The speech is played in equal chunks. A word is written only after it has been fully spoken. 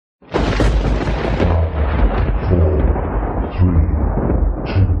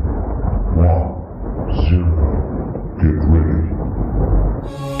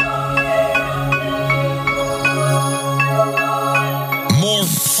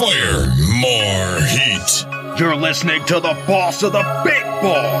fire, more heat. You're listening to the boss of the big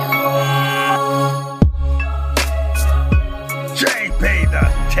board, JB the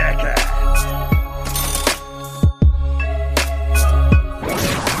Ticket.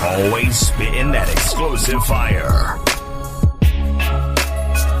 Always spitting that explosive fire.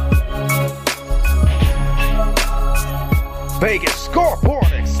 Vegas Scoreboard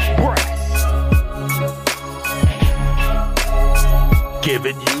Express.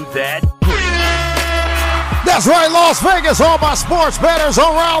 Giving you that green. That's right, Las Vegas, all my sports bettors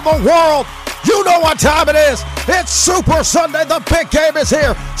around the world. You know what time it is. It's Super Sunday. The big game is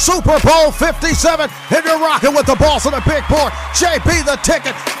here. Super Bowl 57. And you're rocking with the boss of the big board, JB the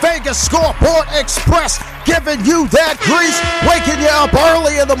Ticket, Vegas Scoreboard Express, giving you that grease, waking you up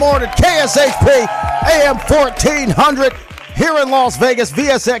early in the morning. KSHP, AM 1400. Here in Las Vegas,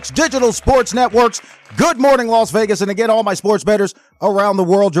 VSX Digital Sports Networks. Good morning, Las Vegas. And again, all my sports bettors around the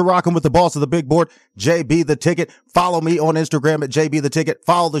world, you're rocking with the boss of the big board, JB the Ticket. Follow me on Instagram at JB the Ticket.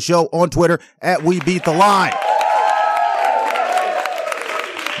 Follow the show on Twitter at We Beat the Line.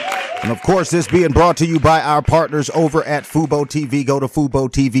 And of course, this being brought to you by our partners over at Fubo TV. Go to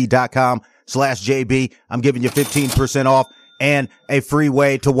FuboTV.com/JB. I'm giving you 15% off and a free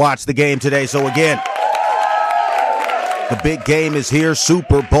way to watch the game today. So again, the big game is here,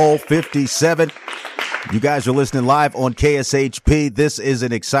 Super Bowl 57. You guys are listening live on KSHP. This is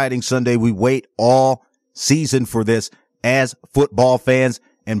an exciting Sunday. We wait all season for this as football fans.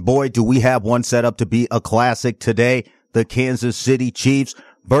 And boy, do we have one set up to be a classic today. The Kansas City Chiefs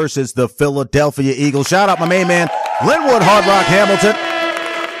versus the Philadelphia Eagles. Shout out my main man, Linwood Hard Rock Hamilton.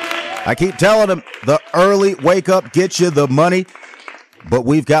 I keep telling him the early wake up gets you the money. But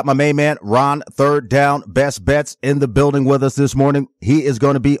we've got my main man, Ron, Third Down Best Bets, in the building with us this morning. He is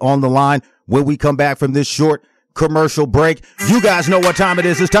going to be on the line when we come back from this short commercial break. You guys know what time it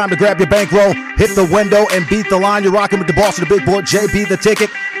is. It's time to grab your bankroll, hit the window, and beat the line. You're rocking with the boss of the big board, JB the Ticket.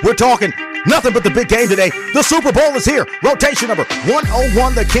 We're talking nothing but the big game today. The Super Bowl is here. Rotation number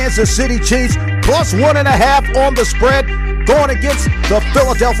 101, the Kansas City Chiefs, plus 1.5 on the spread, going against the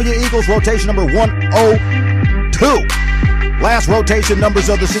Philadelphia Eagles. Rotation number 102. Last rotation numbers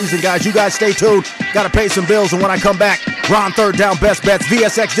of the season, guys. You guys stay tuned. Got to pay some bills. And when I come back, Ron, Third Down Best Bets,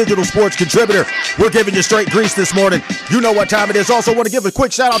 VSX Digital Sports contributor. We're giving you straight grease this morning. You know what time it is. Also want to give a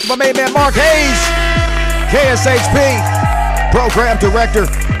quick shout out to my main man, Mark Hayes, KSHP, program director,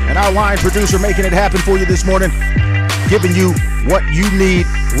 and our line producer, making it happen for you this morning. Giving you what you need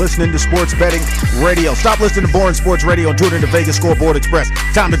listening to sports betting radio. Stop listening to boring sports radio and tune into Vegas Scoreboard Express.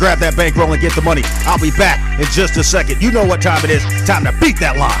 Time to grab that bankroll and get the money. I'll be back in just a second. You know what time it is. Time to beat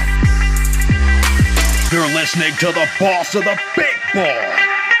that line. You're listening to the boss of the big board,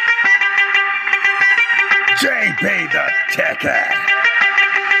 JB the Ticket.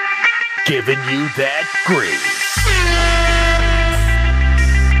 Giving you that grease.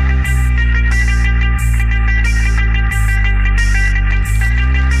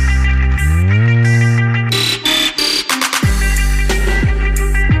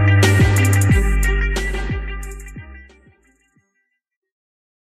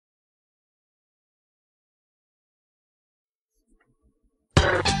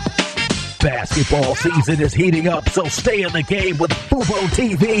 Basketball season is heating up, so stay in the game with Fubo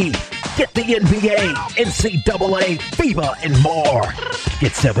TV. Get the NBA, NCAA, FIBA, and more.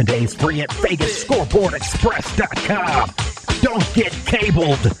 Get 7 days free at VegasScoreboardExpress.com. Don't get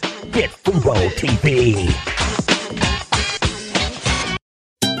cabled. Get Fubo TV.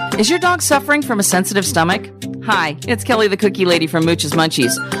 Is your dog suffering from a sensitive stomach? Hi, it's Kelly the Cookie Lady from Mooch's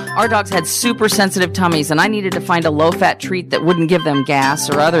Munchies. Our dogs had super sensitive tummies, and I needed to find a low-fat treat that wouldn't give them gas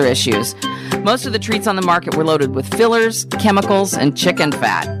or other issues. Most of the treats on the market were loaded with fillers, chemicals, and chicken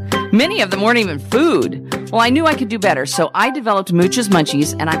fat. Many of them weren't even food. Well, I knew I could do better, so I developed Mooch's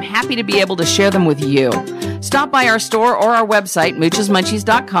Munchies, and I'm happy to be able to share them with you. Stop by our store or our website,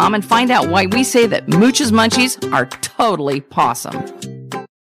 moochesmunchies.com, and find out why we say that Mooch's Munchies are totally pawsome.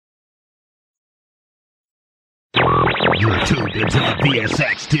 You're tuned into the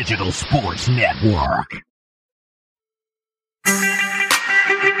VSX Digital Sports Network.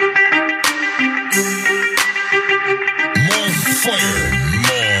 More fire,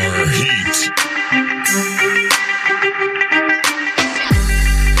 more heat.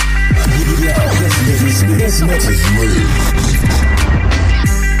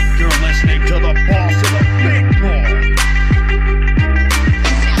 You're listening to the boss of the big board,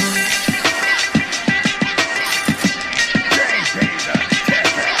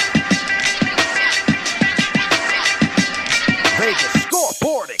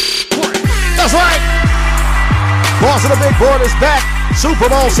 That's right. Boss of the big board is back. Super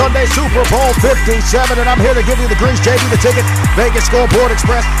Bowl Sunday, Super Bowl 57, and I'm here to give you the grease, JB the ticket, Vegas Scoreboard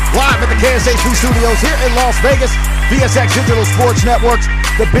Express, live at the KSHP Studios here in Las Vegas, VSX Digital Sports Networks.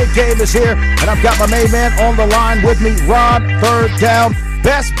 The big game is here, and I've got my main man on the line with me, Ron, third down,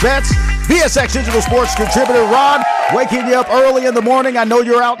 best bets, VSX Digital Sports contributor. Ron, waking you up early in the morning. I know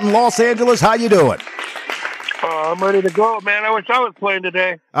you're out in Los Angeles. How you doing? I'm ready to go, man. I wish I was playing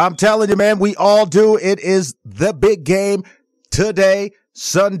today. I'm telling you, man, we all do. It is the big game today,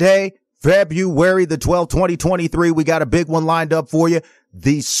 Sunday, February the 12th, 2023. We got a big one lined up for you.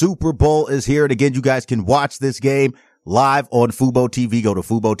 The Super Bowl is here. And again, you guys can watch this game live on Fubo TV. Go to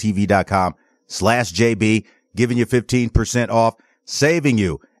FuboTV.com/JB, giving you 15% off, saving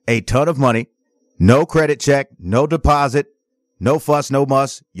you a ton of money. No credit check, no deposit, no fuss, no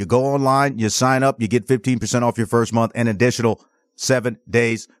muss. You go online, you sign up, you get 15% off your first month and additional 7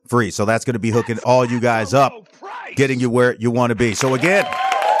 days free. So that's going to be hooking all you guys up, getting you where you want to be. So again,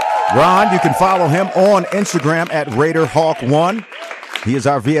 Ron, you can follow him on Instagram at RaiderHawk1. He is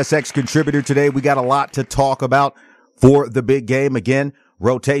our VSX contributor today. We got a lot to talk about for the big game. Again,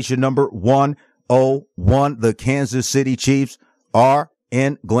 rotation number 101. The Kansas City Chiefs are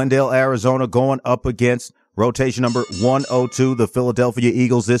in Glendale, Arizona, going up against rotation number 102, the Philadelphia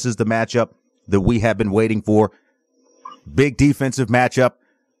Eagles. This is the matchup that we have been waiting for. Big defensive matchup.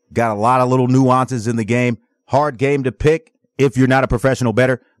 Got a lot of little nuances in the game. Hard game to pick if you're not a professional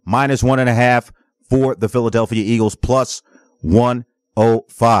bettor. -1.5 for the Philadelphia Eagles, plus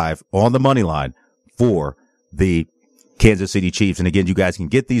 105 on the money line for the Kansas City Chiefs. And again, you guys can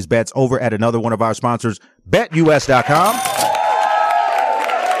get these bets over at another one of our sponsors, BetUS.com.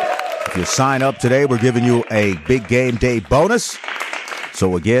 If you sign up today, we're giving you a big game day bonus.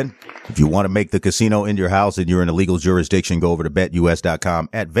 So again, if you want to make the casino in your house and you're in a legal jurisdiction, go over to BetUS.com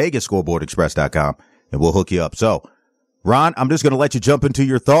at VegasScoreboardExpress.com and we'll hook you up. So, Ron, I'm just going to let you jump into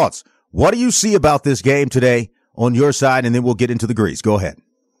your thoughts. What do you see about this game today on your side, and then we'll get into the grease. Go ahead.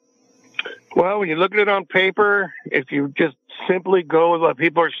 Well, when you look at it on paper, if you just simply go with what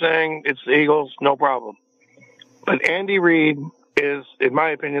people are saying, it's the Eagles, no problem. But Andy Reid is, in my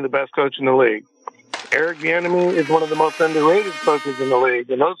opinion, the best coach in the league. Eric Bieniemy is one of the most underrated coaches in the league.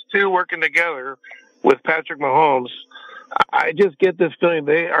 And those two working together with Patrick Mahomes, I just get this feeling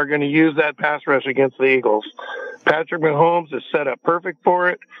they are going to use that pass rush against the Eagles. Patrick Mahomes is set up perfect for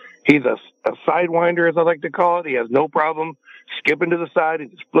it. He's a sidewinder, as I like to call it. He has no problem skipping to the side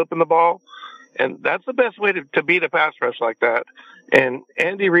and just flipping the ball. And that's the best way to beat a pass rush like that. And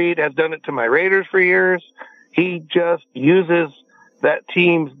Andy Reid has done it to my Raiders for years. He just uses that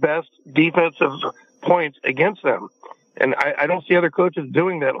team's best defensive points against them. And I don't see other coaches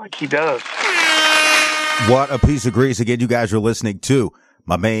doing that like he does. What a piece of grease. Again, you guys are listening to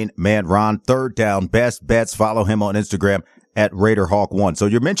my main man, Ron, third down, best bets. Follow him on Instagram at RaiderHawk1. So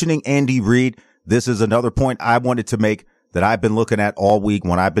you're mentioning Andy Reid. This is another point I wanted to make that I've been looking at all week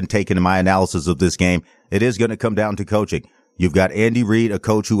when I've been taking my analysis of this game. It is going to come down to coaching. You've got Andy Reid, a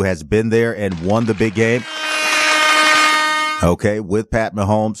coach who has been there and won the big game. Okay, with Pat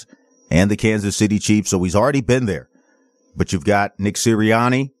Mahomes and the Kansas City Chiefs. So he's already been there. But you've got Nick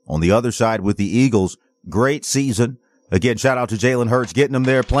Sirianni on the other side with the Eagles. Great season. Again, shout out to Jalen Hurts getting him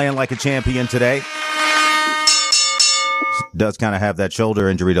there, playing like a champion today. Does kind of have that shoulder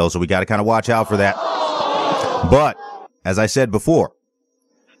injury, though, so we got to kind of watch out for that. But, as I said before,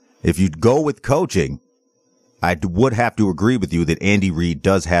 if you go with coaching, I would have to agree with you that Andy Reid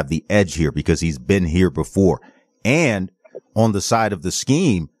does have the edge here because he's been here before. And on the side of the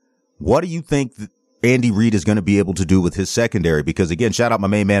scheme, what do you think that Andy Reid is going to be able to do with his secondary? Because, again, shout out my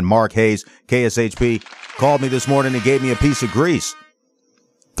main man, Mark Hayes, KSHP, called me this morning and gave me a piece of grease.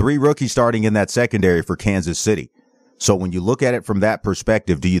 3 rookies starting in that secondary for Kansas City. So when you look at it from that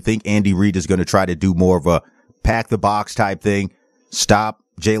perspective, do you think Andy Reid is going to try to do more of a pack the box type thing, stop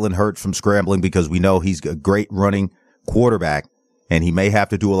Jalen Hurts from scrambling, because we know he's a great running quarterback and he may have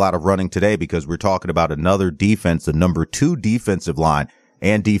to do a lot of running today because we're talking about another defense, the number 2 defensive line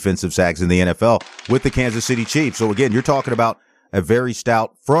and defensive sacks in the NFL with the Kansas City Chiefs. So again, you're talking about a very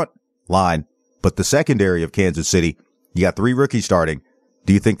stout front line, but the secondary of Kansas City, you got 3 rookies starting.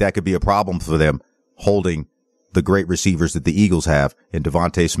 Do you think that could be a problem for them holding the great receivers that the Eagles have in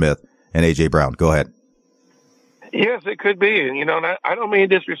Devontae Smith and A.J. Brown? Go ahead. Yes, it could be. And, and I don't mean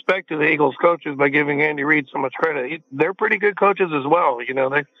disrespect to the Eagles coaches by giving Andy Reid so much credit. They're pretty good coaches as well.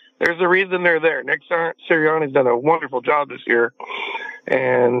 There's a reason they're there. Nick Sirianni's done a wonderful job this year.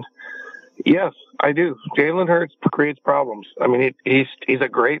 And, yes, I do. Jalen Hurts creates problems. I mean, he's a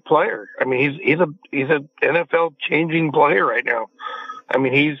great player. I mean, he's an NFL changing player right now. I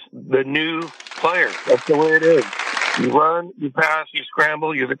mean, he's the new player. That's the way it is. You run, you pass, you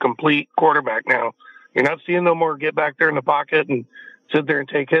scramble. You're the complete quarterback now. You're not seeing no more get back there in the pocket and sit there and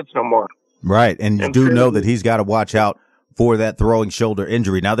take hits no more. Right, and you do know that he's got to watch out for that throwing shoulder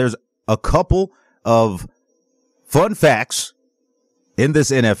injury. Now, there's a couple of fun facts in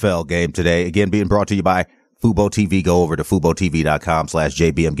this NFL game today. Again, being brought to you by Fubo TV. Go over to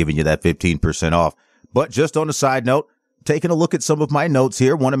FuboTV.com/JB. I'm giving you that 15% off. But just on a side note, taking a look at some of my notes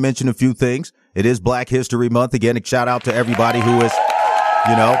here, want to mention a few things. It is Black History Month. Again, a shout out to everybody who is,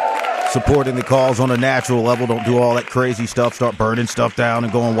 supporting the cause on a natural level. Don't do all that crazy stuff, start burning stuff down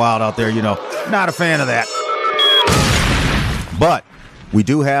and going wild out there, Not a fan of that. But we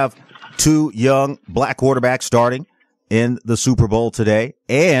do have two young black quarterbacks starting in the Super Bowl today.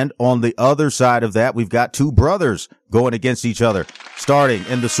 And on the other side of that, we've got two brothers going against each other, starting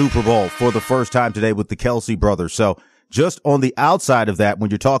in the Super Bowl for the first time today with the Kelsey brothers. So just on the outside of that, when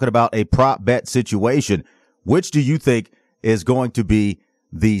you're talking about a prop bet situation, which do you think is going to be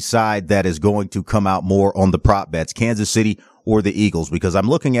the side that is going to come out more on the prop bets, Kansas City or the Eagles? Because I'm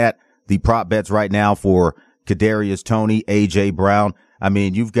looking at the prop bets right now for Kadarius Toney, A.J. Brown. I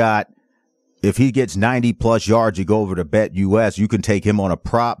mean, you've got, if he gets 90 plus yards, you go over to Bet US, you can take him on a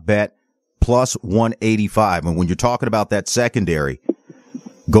prop bet plus 185. And when you're talking about that secondary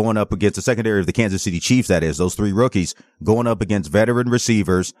going up against the secondary of the Kansas City Chiefs, that is, those three rookies going up against veteran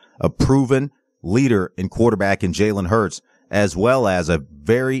receivers, a proven leader in quarterback in Jalen Hurts, as well as a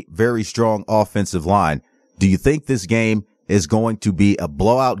very, very strong offensive line. Do you think this game is going to be a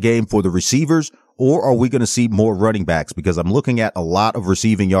blowout game for the receivers, or are we going to see more running backs? Because I'm looking at a lot of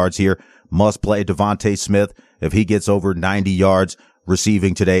receiving yards here. Must play Devontae Smith if he gets over 90 yards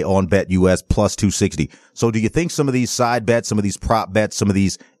receiving today on Bet US plus 260. So do you think some of these side bets, some of these prop bets, some of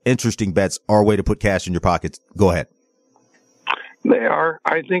these interesting bets are a way to put cash in your pockets? Go ahead. They are.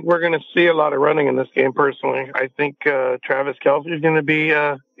 I think we're going to see a lot of running in this game, personally. I think Travis Kelce is going to be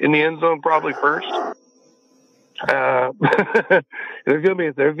in the end zone probably first. There's going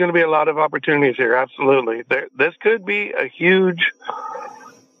to be a lot of opportunities here. Absolutely. This could be a huge,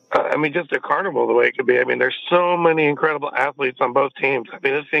 just a carnival the way it could be. I mean, there's so many incredible athletes on both teams. I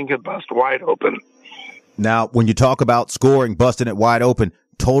mean, this thing could bust wide open. Now, when you talk about scoring, busting it wide open,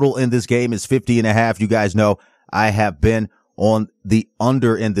 total in this game is 50.5. You guys know I have been on the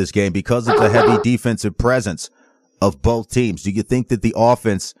under in this game because of the heavy defensive presence of both teams. Do you think that the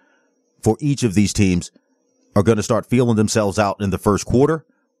offense for each of these teams are going to start feeling themselves out in the first quarter,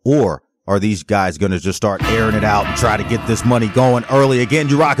 or are these guys going to just start airing it out and try to get this money going early? Again,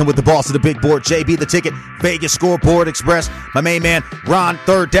 you're rocking with the boss of the big board, JB the Ticket, Vegas Scoreboard Express. My main man, Ron,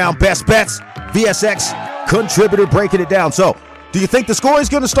 third down, best bets, VSX contributor, breaking it down. So, do you think the score is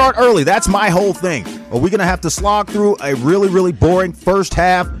going to start early? That's my whole thing. Are we going to have to slog through a really, really boring first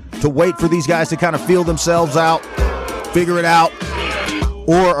half to wait for these guys to kind of feel themselves out, figure it out?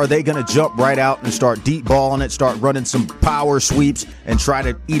 Or are they going to jump right out and start deep balling it, start running some power sweeps and try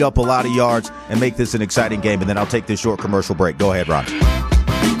to eat up a lot of yards and make this an exciting game? And then I'll take this short commercial break. Go ahead, Ron.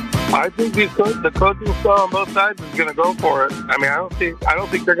 I think the coaching style on both sides is going to go for it. I mean, I don't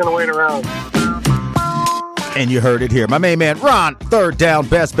think they're going to wait around. And you heard it here. My main man, Ron, third down,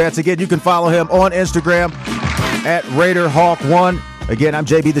 best bets. Again, you can follow him on Instagram at RaiderHawk1. Again, I'm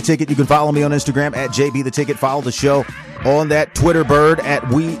JB the Ticket. You can follow me on Instagram at JB the Ticket. Follow the show on that Twitter bird at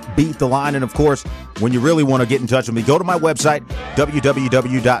We Beat the Line. And, of course, when you really want to get in touch with me, go to my website,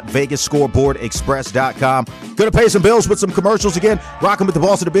 www.VegasScoreboardExpress.com. Going to pay some bills with some commercials again. Rocking with the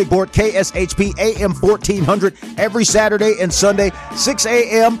boss of the big board, KSHP AM 1400 every Saturday and Sunday, 6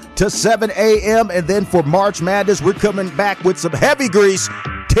 a.m. to 7 a.m. And then for March Madness, we're coming back with some heavy grease,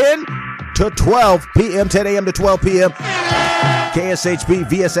 10 to 12 p.m., 10 a.m. to 12 p.m. KSHP,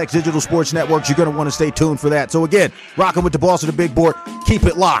 VSX Digital Sports Networks. You're going to want to stay tuned for that. So, again, rocking with the boss of the big board. Keep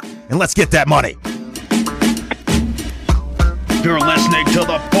it locked, and let's get that money. You're listening to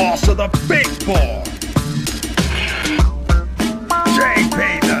the boss of the big board,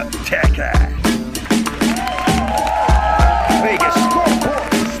 JB the Ticket. Vegas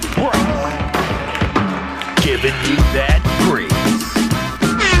Scoreboard Express, giving you that grease.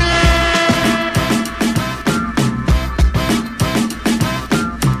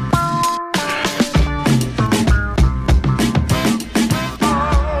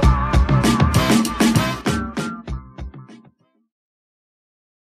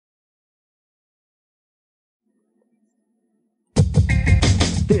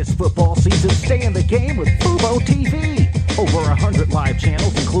 This football season, stay in the game with Fubo TV. Over 100 live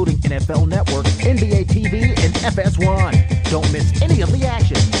channels, including NFL Network, NBA TV, and FS1. Don't miss any of the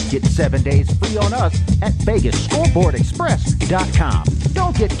action. Get 7 days free on us at VegasScoreboardExpress.com.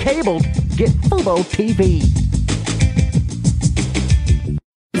 Don't get cabled, get Fubo TV.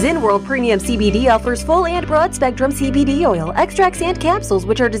 ZynWorld Premium CBD offers full and broad-spectrum CBD oil, extracts, and capsules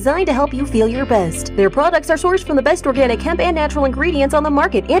which are designed to help you feel your best. Their products are sourced from the best organic hemp and natural ingredients on the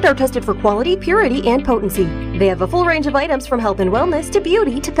market and are tested for quality, purity, and potency. They have a full range of items from health and wellness to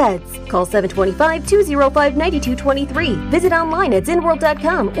beauty to pets. Call 725-205-9223. Visit online at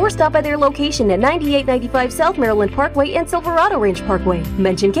ZynWorld.com or stop by their location at 9895 South Maryland Parkway and Silverado Range Parkway.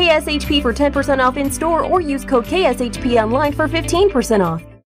 Mention KSHP for 10% off in-store or use code KSHP online for 15% off.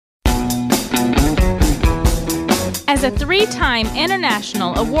 As a 3-time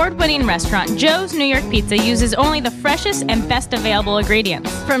international award-winning restaurant, Joe's New York Pizza uses only the freshest and best available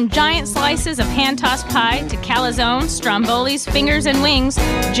ingredients. From giant slices of hand-tossed pie to calzone, strombolis, fingers, and wings,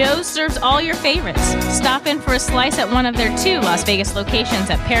 Joe's serves all your favorites. Stop in for a slice at one of their 2 Las Vegas locations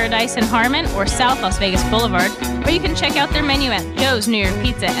at Paradise and Harmon or South Las Vegas Boulevard, or you can check out their menu at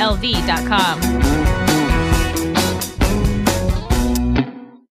joesnewyorkpizzalv.com.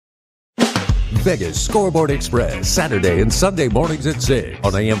 Vegas Scoreboard Express, Saturday and Sunday mornings at 6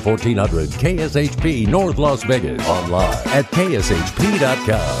 on AM 1400 KSHP North Las Vegas. Online at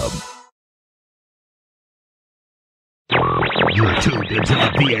kshp.com. You're tuned into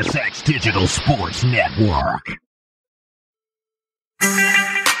the VSX Digital Sports Network. More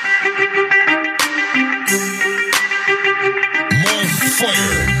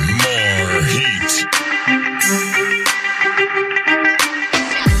fire, more heat.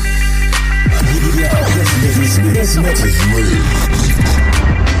 This is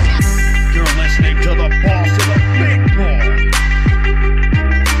You're listening to the boss of the big ball.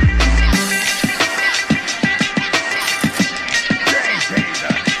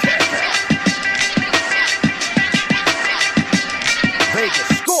 Vegas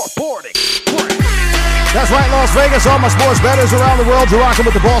Scoreboarding. That's right, Las Vegas. All my sports bettors around the world. You're rocking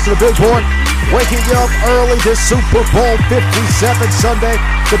with the boss of the big board. Waking you up early this Super Bowl 57 Sunday.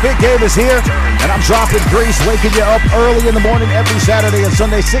 The big game is here, and I'm dropping grease, waking you up early in the morning every Saturday and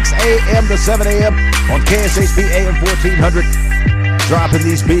Sunday, 6 a.m. to 7 a.m. on KSHP AM 1400. Dropping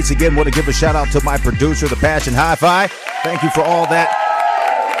these beats. Again, want to give a shout-out to my producer, The Passion Hi-Fi. Thank you for all that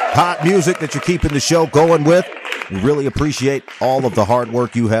hot music that you're keeping the show going with. We really appreciate all of the hard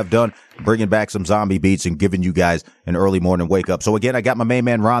work you have done, bringing back some zombie beats and giving you guys an early morning wake up. So again, I got my main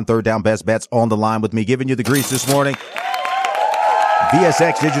man Ron, Third Down Best Bets, on the line with me, giving you the grease this morning.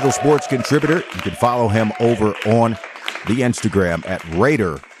 VSX Digital Sports contributor. You can follow him over on the Instagram at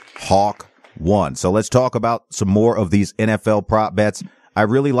RaiderHawk1. So let's talk about some more of these NFL prop bets. I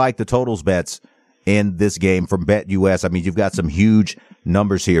really like the totals bets in this game from BetUS. I mean, you've got some huge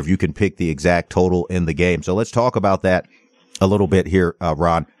numbers here if you can pick the exact total in the game. So let's talk about that a little bit here,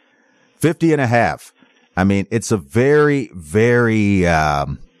 Ron. 50.5. I mean, it's a very, very,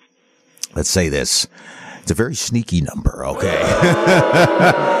 let's say this. It's a very sneaky number, okay?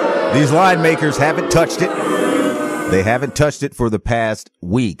 These line makers haven't touched it. They haven't touched it for the past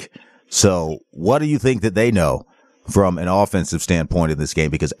week. So what do you think that they know from an offensive standpoint in this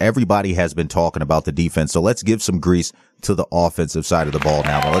game? Because everybody has been talking about the defense. So let's give some grease to the offensive side of the ball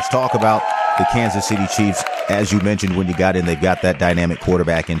now. Let's talk about the Kansas City Chiefs. As you mentioned when you got in, they've got that dynamic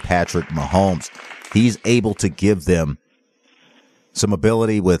quarterback in Patrick Mahomes. He's able to give them some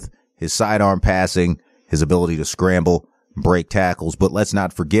ability with his sidearm passing, his ability to scramble, break tackles. But let's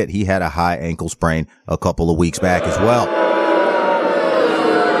not forget, he had a high ankle sprain a couple of weeks back as well.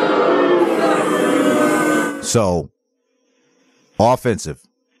 So, offensive,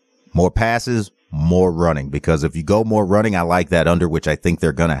 more passes, more running. Because if you go more running, I like that under, which I think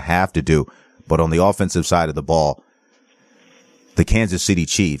they're going to have to do. But on the offensive side of the ball, the Kansas City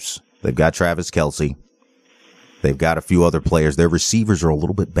Chiefs, they've got Travis Kelce. They've got a few other players. Their receivers are a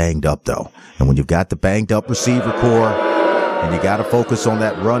little bit banged up, though. And when you've got the banged up receiver core and you got to focus on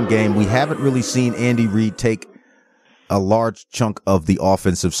that run game, we haven't really seen Andy Reid take a large chunk of the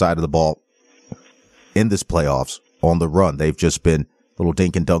offensive side of the ball in this playoffs on the run. They've just been little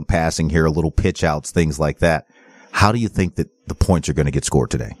dink and dunk passing here, little pitch outs, things like that. How do you think that the points are going to get scored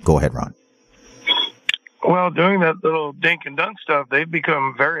today? Go ahead, Ron. Well, doing that little dink and dunk stuff, they've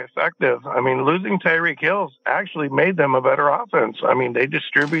become very effective. I mean, losing Tyreek Hill actually made them a better offense. I mean, they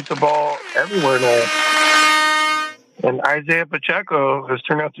distribute the ball everywhere now. And Isaiah Pacheco has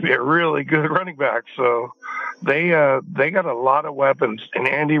turned out to be a really good running back. So they got a lot of weapons. And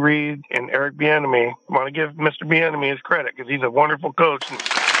Andy Reid and Eric Bieniemy, I want to give Mr. Bieniemy his credit because he's a wonderful coach.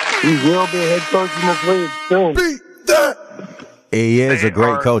 He will be a head coach in this league soon. Beat that! He is a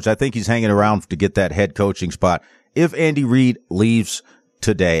great coach. I think he's hanging around to get that head coaching spot. If Andy Reid leaves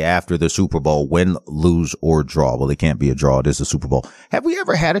today after the Super Bowl, win, lose, or draw, well, it can't be a draw. It is a Super Bowl. Have we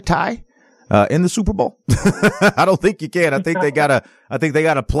ever had a tie in the Super Bowl? I don't think you can. I think they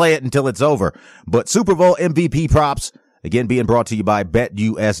gotta play it until it's over. But Super Bowl MVP props, again, being brought to you by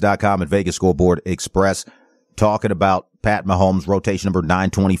BetUS.com and Vegas Scoreboard Express. Talking about Pat Mahomes, rotation number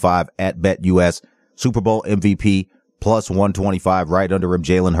 925 at BetUS. Super Bowl MVP plus 125. Right under him,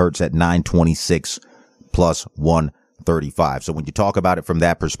 Jalen Hurts at 926 plus 135. So when you talk about it from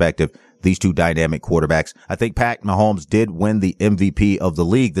that perspective, these two dynamic quarterbacks, I think Pat Mahomes did win the MVP of the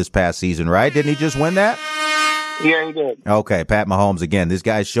league this past season, right? Didn't he just win that? Yeah, he did. Okay, Pat Mahomes, again, this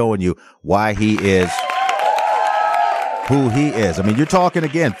guy's showing you why he is who he is. I mean, you're talking,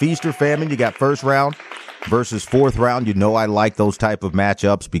 again, feast or famine. You got first round versus fourth round. You know I like those type of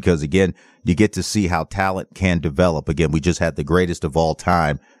matchups because, again, you get to see how talent can develop. Again, we just had the greatest of all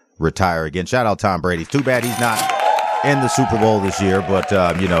time retire. Again, shout out Tom Brady. It's too bad he's not in the Super Bowl this year, but,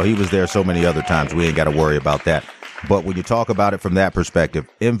 he was there so many other times. We ain't got to worry about that. But when you talk about it from that perspective,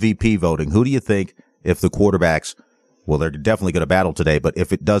 MVP voting, who do you think, if the quarterbacks, well, they're definitely going to battle today, but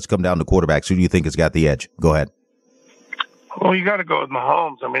if it does come down to quarterbacks, who do you think has got the edge? Go ahead. Well, you got to go with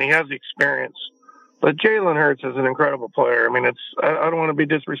Mahomes. I mean, he has the experience. But Jalen Hurts is an incredible player. I mean, I don't want to be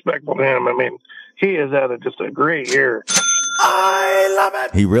disrespectful to him. I mean, he has had just a great year. I love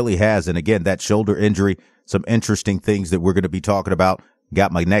it. He really has. And again, that shoulder injury, some interesting things that we're going to be talking about.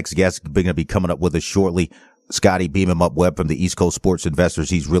 Got my next guest going to be coming up with us shortly. Scotty Beam him up Webb from the East Coast Sports Investors.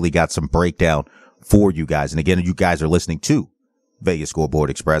 He's really got some breakdown for you guys. And again, you guys are listening to Vegas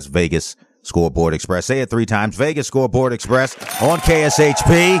Scoreboard Express, Vegas Scoreboard Express. Say it 3 times. Vegas Scoreboard Express on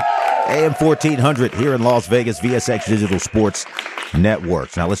KSHP, AM 1400 here in Las Vegas, VSX Digital Sports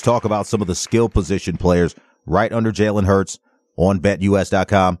Networks. Now let's talk about some of the skill position players right under Jalen Hurts on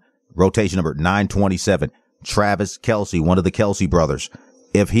BetUS.com. Rotation number 927, Travis Kelce, one of the Kelce brothers.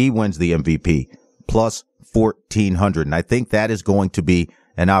 If he wins the MVP, plus 1,400. And I think that is going to be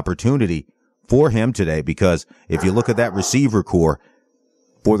an opportunity for him today, because if you look at that receiver core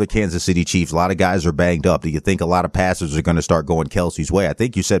for the Kansas City Chiefs, a lot of guys are banged up. Do you think a lot of passes are going to start going Kelce's way? I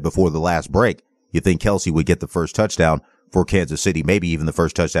think you said before the last break, you think Kelce would get the first touchdown for Kansas City, maybe even the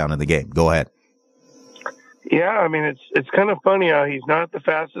first touchdown in the game. Go ahead. Yeah, I mean, it's kind of funny how he's not the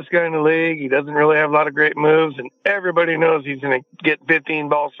fastest guy in the league. He doesn't really have a lot of great moves, and everybody knows he's going to get 15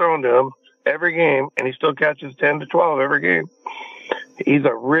 balls thrown to him every game, and he still catches 10 to 12 every game. He's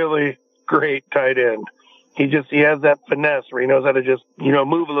a really great tight end. He has that finesse where he knows how to just,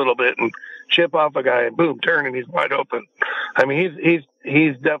 move a little bit and chip off a guy and boom, turn, and he's wide open. I mean,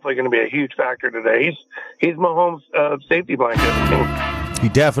 he's definitely going to be a huge factor today. He's Mahomes' safety blanket. He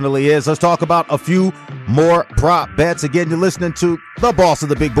definitely is. Let's talk about a few more prop bets. Again, you're listening to the boss of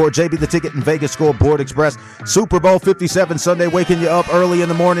the big board, JB the Ticket and Vegas Scoreboard Express. Super Bowl 57 Sunday, waking you up early in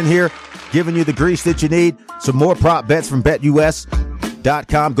the morning here, giving you the grease that you need. Some more prop bets from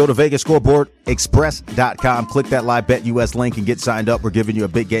BetUS.com. Go to VegasScoreboardExpress.com. Click that live BetUS link and get signed up. We're giving you a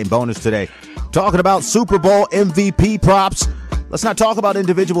big game bonus today. Talking about Super Bowl MVP props. Let's not talk about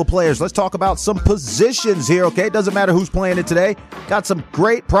individual players. Let's talk about some positions here, okay? It doesn't matter who's playing it today. Got some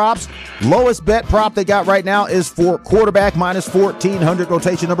great props. Lowest bet prop they got right now is for quarterback minus 1,400,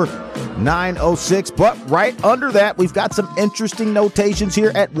 rotation number 906. But right under that, we've got some interesting notations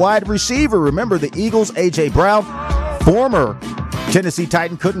here at wide receiver. Remember, the Eagles, A.J. Brown, former Tennessee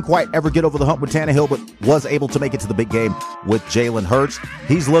Titan, couldn't quite ever get over the hump with Tannehill, but was able to make it to the big game with Jalen Hurts.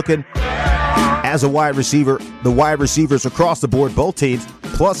 He's looking as a wide receiver. The wide receivers across the board, both teams,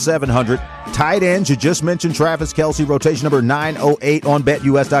 plus 700. Tight ends, you just mentioned Travis Kelce, rotation number 908 on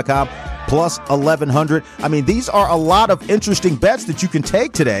BetUS.com, plus 1,100. I mean, these are a lot of interesting bets that you can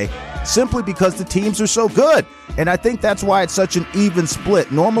take today simply because the teams are so good. And I think that's why it's such an even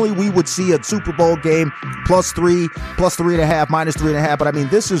split. Normally we would see a Super Bowl game plus 3, plus 3.5, minus 3.5. But I mean,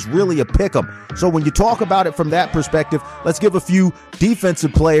 this is really a pick 'em. So when you talk about it from that perspective, let's give a few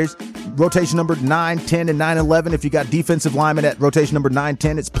defensive players. Rotation number 9, 10, and 9, 11. If you got defensive linemen at rotation number 9,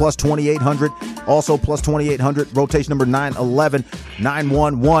 10, it's plus 2,800. Also plus 2,800. Rotation number 9, 11, 9,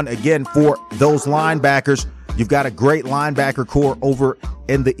 1, 1. Again, for those linebackers, you've got a great linebacker core over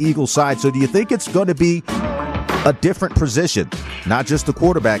in the Eagles side. So do you think it's going to be a different position, not just the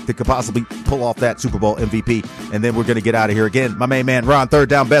quarterback, that could possibly pull off that Super Bowl MVP? And then we're going to get out of here. Again, my main man, Ron, third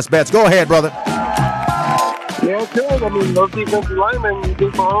down, best bets. Go ahead, brother. Yeah, it's good. I mean, those defensive linemen, you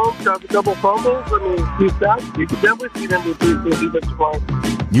think Mahomes got the double fumbles. I mean, you could definitely see them with defensive line.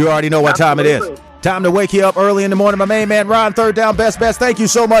 You already know what time it is. Time to wake you up early in the morning. My main man, Ron, third down, best bets. Thank you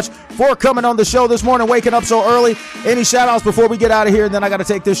so much for coming on the show this morning, waking up so early. Any shout-outs before we get out of here? And then I got to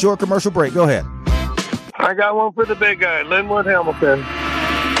take this short commercial break. Go ahead. I got one for the big guy, Linwood Hamilton.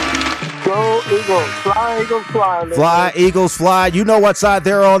 Go Eagles. Fly, Eagles, fly. Fly, Eagles, fly. You know what side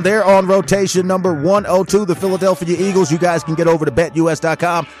they're on. They're on rotation number 102, the Philadelphia Eagles. You guys can get over to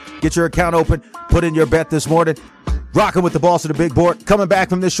BetUS.com, get your account open, put in your bet this morning. Rocking with the boss of the big board. Coming back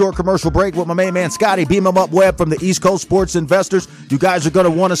from this short commercial break with my main man, Scotty Beam 'em Up Webb from the East Coast Sports Investors. You guys are going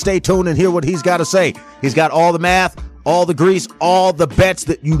to want to stay tuned and hear what he's got to say. He's got all the math, all the grease, all the bets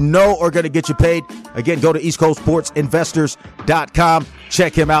that you know are going to get you paid. Again, go to EastCoastSportsInvestors.com.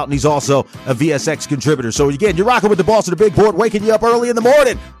 Check him out, and he's also a VSX contributor. So, again, you're rocking with the boss of the big board, waking you up early in the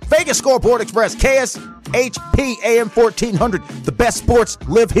morning. Vegas Scoreboard Express, KSHP AM 1400. The best sports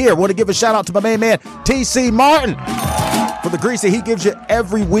live here. Want to give a shout-out to my main man, TC Martin, for the grease that he gives you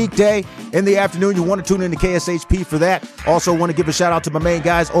every weekday in the afternoon. You want to tune in to KSHP for that. Also want to give a shout-out to my main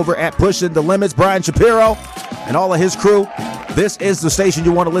guys over at Pushing the Limits, Brian Shapiro and all of his crew. This is the station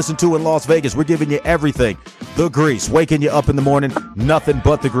you want to listen to in Las Vegas. We're giving you everything. The grease, waking you up in the morning. Nothing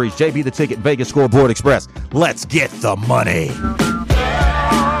but the grease. JB the Ticket, Vegas Scoreboard Express. Let's get the money.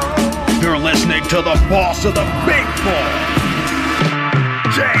 You're listening to the boss of the big ball,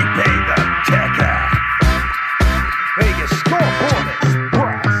 JB the Ticket. Vegas Scoreboard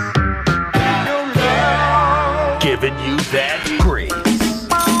Express. Giving you that grease.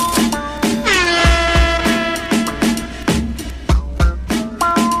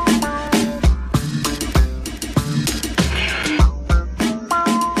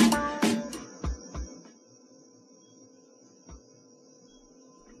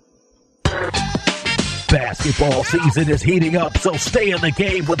 Basketball season is heating up, so stay in the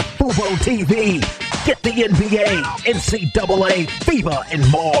game with Fubo TV. Get the NBA, NCAA, FIBA, and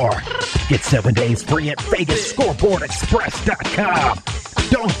more. Get 7 days free at VegasScoreboardExpress.com.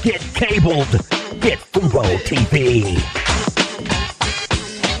 Don't get cabled. Get Fubo TV.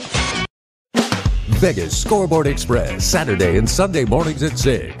 Vegas Scoreboard Express, Saturday and Sunday mornings at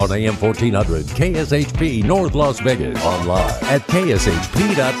 6 on AM 1400 KSHP North Las Vegas. Online at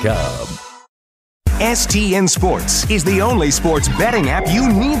KSHP.com. STN Sports is the only sports betting app you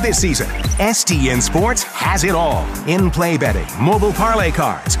need this season. STN Sports has it all. In-play betting, mobile parlay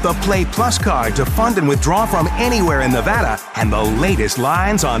cards, the Play Plus card to fund and withdraw from anywhere in Nevada, and the latest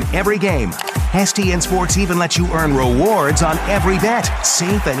lines on every game. STN Sports even lets you earn rewards on every bet.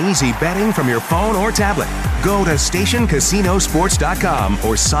 Safe and easy betting from your phone or tablet. Go to StationCasinoSports.com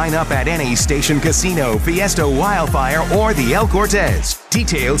or sign up at any Station Casino, Fiesta Wildfire, or the El Cortez.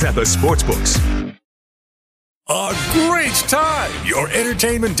 Details at the sportsbooks. A great time! Your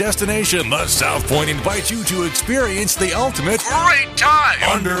entertainment destination, the South Point, invites you to experience the ultimate great time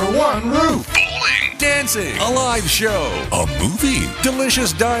under one roof. Bowling, dancing, a live show, a movie,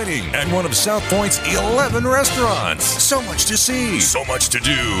 delicious dining, and one of South Point's 11 restaurants. So much to see, so much to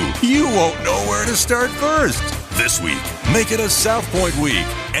do. You won't know where to start first. This week, make it a South Point week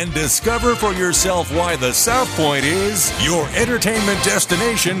and discover for yourself why the South Point is your entertainment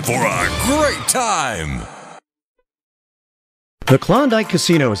destination for a great time. The Klondike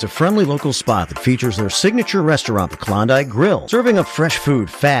Casino is a friendly local spot that features their signature restaurant, the Klondike Grill, serving up fresh food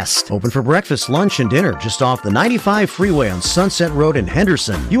fast. Open for breakfast, lunch, and dinner just off the 95 freeway on Sunset Road in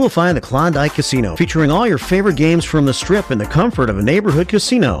Henderson. You will find the Klondike Casino, featuring all your favorite games from the Strip in the comfort of a neighborhood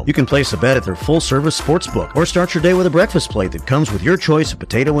casino. You can place a bet at their full-service sportsbook, or start your day with a breakfast plate that comes with your choice of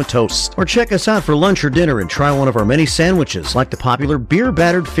potato and toast. Or check us out for lunch or dinner and try one of our many sandwiches, like the popular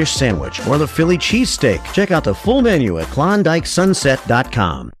beer-battered fish sandwich or the Philly cheesesteak. Check out the full menu at KlondikeSunset.com. You're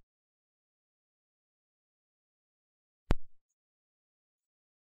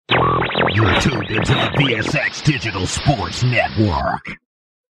tuned into the VSX Digital Sports Network.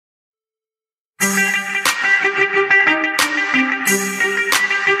 More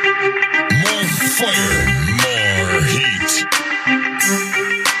fire, more heat.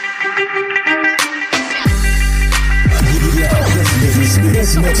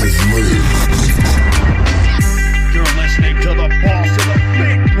 This is Move. You're listening to the boss of the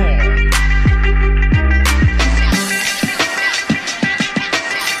big ball.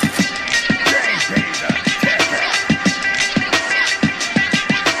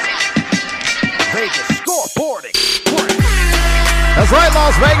 Vegas Scoreboard Express. That's right,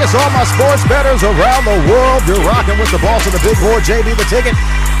 Las Vegas. All my sports bettors around the world. You're rocking with the boss of the big board, JB the Ticket.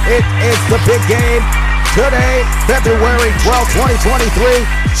 It is the big game. Today, February 12, 2023,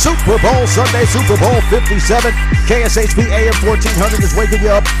 Super Bowl Sunday, Super Bowl 57. KSHP AM 1400 is waking you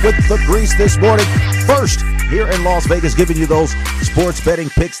up with the grease this morning. First, here in Las Vegas, giving you those sports betting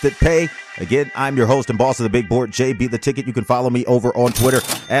picks that pay. Again, I'm your host and boss of the big board, JB the Ticket. You can follow me over on Twitter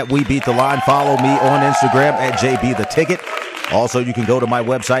at WeBeatTheLine. Follow me on Instagram at JB the Ticket. Also, you can go to my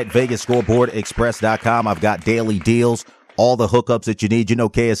website, VegasScoreboardExpress.com. I've got daily deals all the hookups that you need. You know,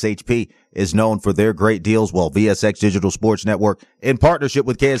 KSHP is known for their great deals. Well, VSX Digital Sports Network, in partnership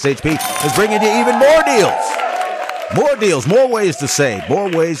with KSHP, is bringing you even more deals. More deals, more ways to save, more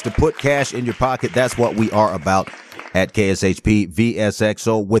ways to put cash in your pocket. That's what we are about at KSHP VSX.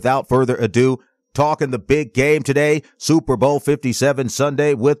 So without further ado, talking the big game today, Super Bowl 57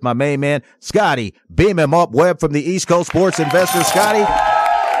 Sunday with my main man, Scotty. Beam him up, Webb from the East Coast Sports Investor. Scotty,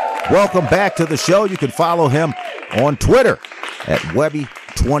 welcome back to the show. You can follow him on Twitter at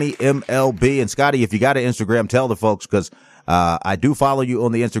Webby20MLB. And Scotty, if you got an Instagram, tell the folks, because I do follow you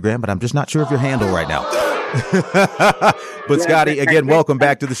on the Instagram, but I'm just not sure of your handle right now. But Scotty, again, welcome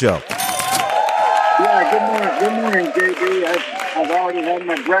back to the show. Yeah, good morning, JB. I've already had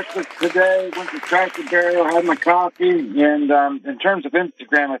my breakfast today, went to Cracker Barrel, had my coffee, and in terms of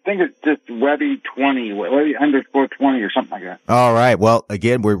Instagram, I think it's just Webby20, Webby_20 or something like that. All right, well,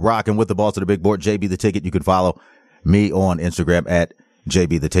 again, we're rocking with the boss of the big board, JB the Ticket. You can follow me on Instagram at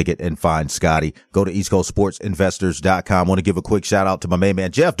JB the Ticket and find Scotty. Go to EastCoastSportsInvestors.com. Want to give a quick shout out to my main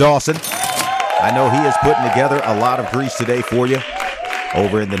man, Jeff Dawson. I know he is putting together a lot of grease today for you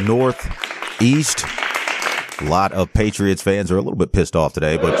over in the Northeast. A lot of Patriots fans are a little bit pissed off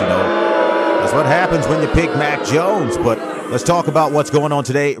today, but you know, that's what happens when you pick Mac Jones. But let's talk about what's going on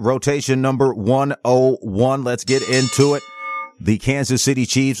today. Rotation number 101. Let's get into it. The Kansas City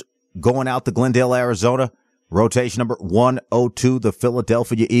Chiefs going out to Glendale, Arizona. Rotation number 102. The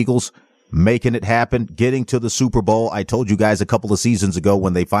Philadelphia Eagles making it happen, getting to the Super Bowl. I told you guys a couple of seasons ago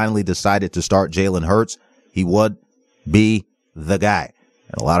when they finally decided to start Jalen Hurts, he would be the guy.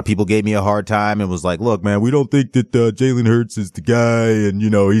 And a lot of people gave me a hard time and was like, look, man, we don't think that Jalen Hurts is the guy. And,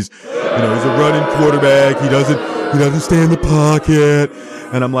 he's a running quarterback. He doesn't stay in the pocket.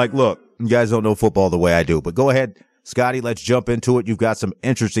 And I'm like, look, you guys don't know football the way I do, but go ahead, Scotty, let's jump into it. You've got some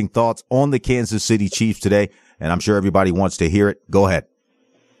interesting thoughts on the Kansas City Chiefs today, and I'm sure everybody wants to hear it. Go ahead.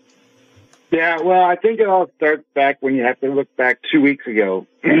 Yeah, well, I think it all starts back when you have to look back 2 weeks ago.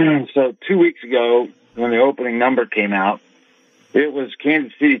 So 2 weeks ago, when the opening number came out, it was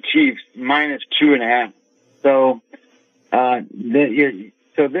Kansas City Chiefs minus 2.5. So, then you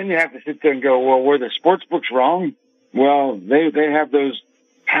have to sit there and go, well, were the sports books wrong? Well, they have those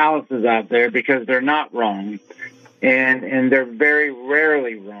palaces out there because they're not wrong, and they're very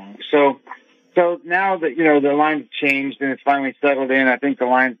rarely wrong. So now that, the line's changed and it's finally settled in, I think the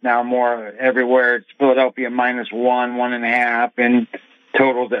line's now more everywhere. It's Philadelphia minus 1.5, and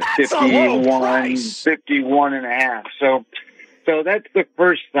totals at 51.5. So that's the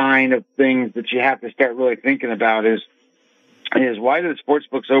first sign of things that you have to start really thinking about is why do the sports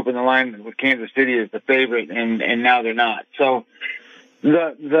books open the line with Kansas City as the favorite and now they're not? So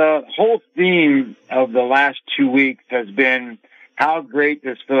the whole theme of the last 2 weeks has been how great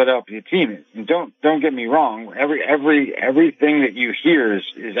this Philadelphia team is. And don't get me wrong, everything that you hear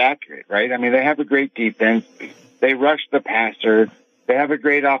is accurate, right? I mean, they have a great defense. They rush the passer. They have a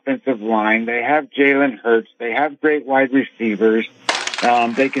great offensive line. They have Jalen Hurts. They have great wide receivers.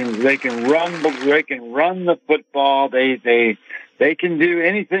 They can run the football. They can do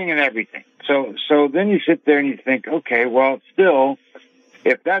anything and everything. So then you sit there and you think, okay, well, still,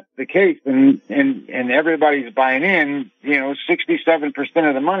 if that's the case and everybody's buying in, 67%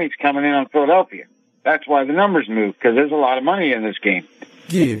 of the money's coming in on Philadelphia. That's why the numbers move, because there's a lot of money in this game.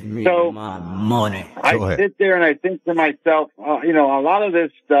 Give me my money. I sit there and I think to myself, a lot of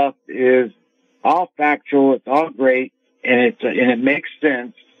this stuff is all factual. It's all great, and it makes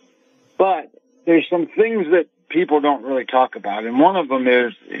sense. But there's some things that people don't really talk about, and one of them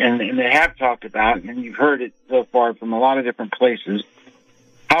is, and they have talked about, and you've heard it so far from a lot of different places,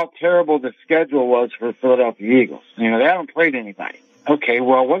 how terrible the schedule was for Philadelphia Eagles. They haven't played anybody. Okay,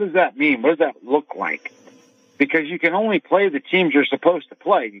 well, what does that mean? What does that look like? Because you can only play the teams you're supposed to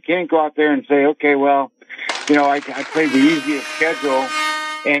play. You can't go out there and say, okay, well, I played the easiest schedule,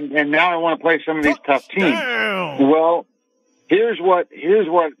 and now I want to play some of these tough teams. Well, here's what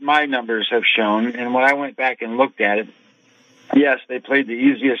my numbers have shown, and when I went back and looked at it, yes, they played the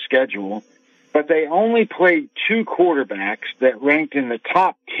easiest schedule, but they only played two quarterbacks that ranked in the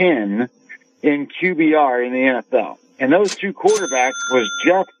top 10 in QBR in the NFL. And those two quarterbacks was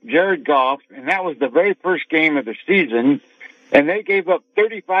Jared Goff, and that was the very first game of the season, and they gave up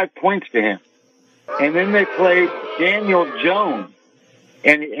 35 points to him. And then they played Daniel Jones.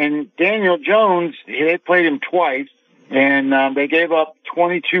 And Daniel Jones, they played him twice, and they gave up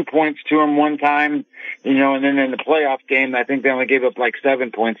 22 points to him one time, and then in the playoff game, I think they only gave up like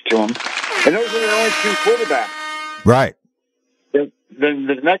 7 points to him. And those are the only two quarterbacks. Right.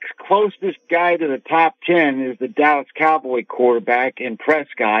 The next closest guy to the top 10 is the Dallas Cowboy quarterback in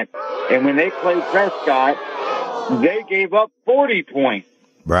Prescott. And when they played Prescott, they gave up 40 points.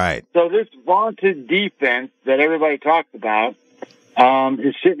 Right. So this vaunted defense that everybody talks about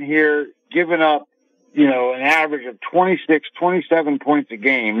is sitting here giving up, an average of 26, 27 points a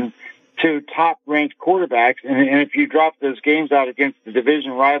game to top-ranked quarterbacks. And if you drop those games out against the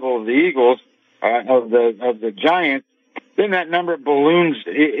division rival of the Eagles, of the Giants, then that number balloons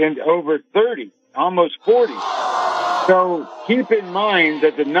in over 30, almost 40. So keep in mind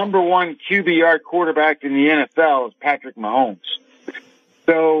that the number one QBR quarterback in the NFL is Patrick Mahomes.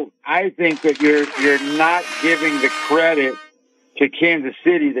 So I think that you're not giving the credit to Kansas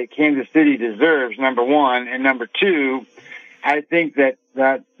City that Kansas City deserves, number one. And number two, I think that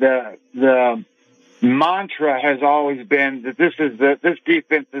the mantra has always been that this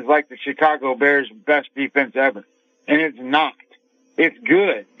defense is like the Chicago Bears' best defense ever. And it's not. It's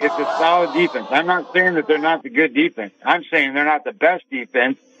good. It's a solid defense. I'm not saying that they're not the good defense. I'm saying they're not the best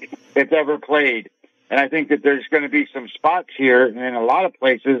defense that's ever played. And I think that there's going to be some spots here and in a lot of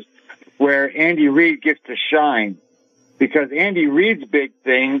places where Andy Reid gets to shine. Because Andy Reid's big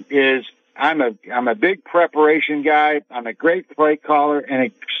thing is I'm a big preparation guy. I'm a great play caller and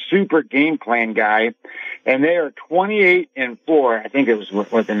a super game plan guy. And they are 28-4. I think it was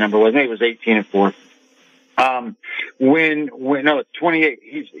what the number was. Maybe it was 18-4. It's 28.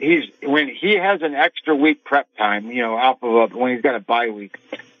 When he has an extra week prep time, off of when he's got a bye week.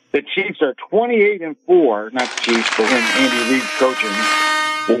 The Chiefs are 28-4, not the Chiefs, but when Andy Reid's coaching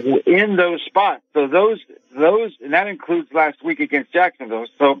in those spots. So those, and that includes last week against Jacksonville.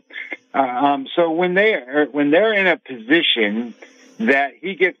 So when they're in a position that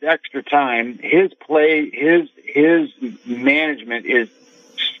he gets extra time, his play, his management is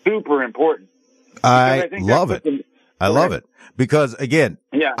super important. I love it. I love it because again,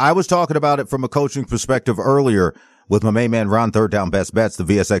 I was talking about it from a coaching perspective earlier with my main man, Ron Third Down Best Bets, the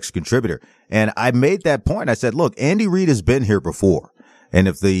VSX contributor. And I made that point. I said, look, Andy Reid has been here before. And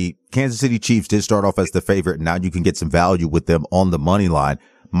if the Kansas City Chiefs did start off as the favorite, now you can get some value with them on the money line,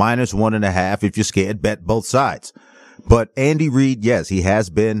 -1.5. If you're scared, bet both sides. But Andy Reid, yes, he has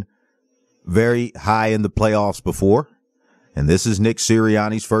been very high in the playoffs before. And this is Nick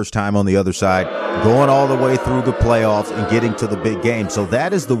Sirianni's first time on the other side, going all the way through the playoffs and getting to the big game. So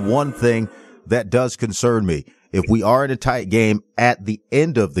that is the one thing that does concern me. If we are in a tight game at the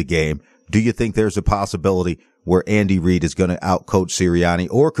end of the game, do you think there's a possibility where Andy Reid is going to outcoach Sirianni?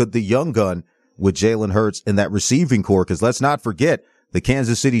 Or could the young gun with Jalen Hurts in that receiving core? Because let's not forget, the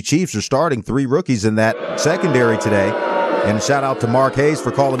Kansas City Chiefs are starting 3 rookies in that secondary today. And shout out to Mark Hayes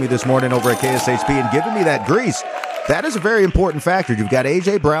for calling me this morning over at KSHP and giving me that grease. That is a very important factor. You've got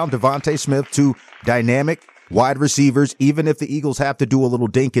A.J. Brown, Devontae Smith, 2 dynamic wide receivers. Even if the Eagles have to do a little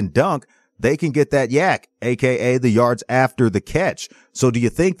dink and dunk, they can get that yak, a.k.a. the yards after the catch. So do you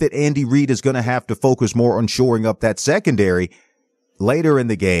think that Andy Reid is going to have to focus more on shoring up that secondary later in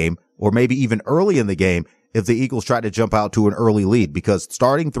the game, or maybe even early in the game, if the Eagles try to jump out to an early lead? Because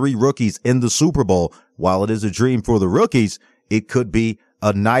starting 3 rookies in the Super Bowl, while it is a dream for the rookies, it could be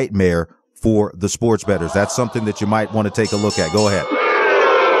a nightmare for the sports bettors. That's something that you might want to take a look at. Go ahead.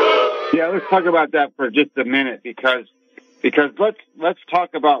 Yeah, let's talk about that for just a minute because let's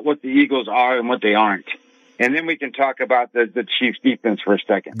talk about what the Eagles are and what they aren't. And then we can talk about the Chiefs defense for a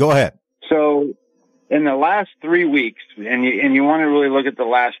second. Go ahead. So in the last 3 weeks, and you want to really look at the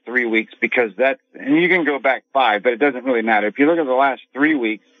last 3 weeks because and you can go back 5, but it doesn't really matter. If you look at the last 3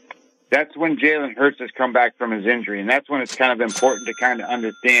 weeks, that's when Jalen Hurts has come back from his injury. And that's when it's kind of important to kind of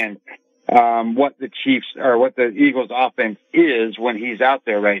understand what the Chiefs or what the Eagles offense is when he's out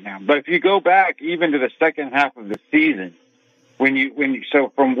there right now. But if you go back even to the second half of the season,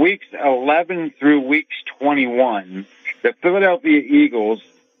 so from weeks 11 through weeks 21, the Philadelphia Eagles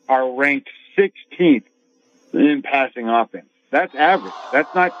are ranked 16th in passing offense. That's average.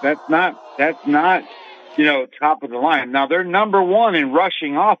 That's not, top of the line. Now they're number 1 in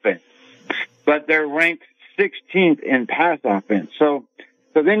rushing offense, but they're ranked 16th in pass offense. So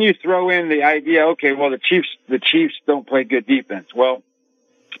then you throw in the idea, okay, well, the Chiefs don't play good defense. Well,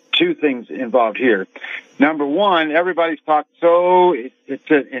 2 things involved here. Number 1, everybody's talked it's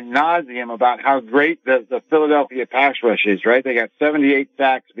in nauseam about how great the Philadelphia pass rush is, right? They got 78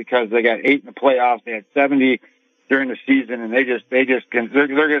 sacks because they got 8 in the playoffs. They had 70 during the season, and they're just going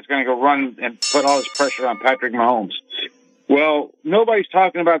to go run and put all this pressure on Patrick Mahomes. Well, nobody's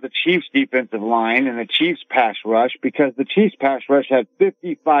talking about the Chiefs defensive line and the Chiefs pass rush because the Chiefs pass rush had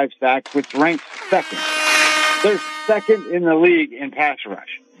 55 sacks, which ranks 2nd. They're 2nd in the league in pass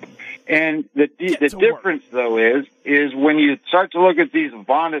rush. And the difference, though, is when you start to look at these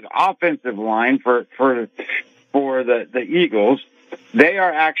vaunted offensive line for the Eagles, they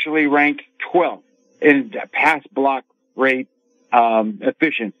are actually ranked 12th. in pass block rate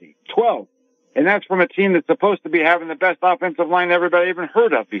efficiency. 12th. And that's from a team that's supposed to be having the best offensive line everybody even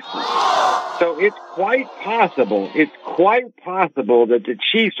heard of before. So it's quite possible that the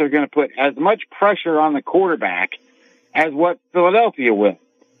Chiefs are going to put as much pressure on the quarterback as what Philadelphia will.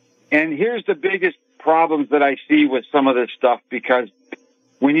 And here's the biggest problems that I see with some of this stuff, because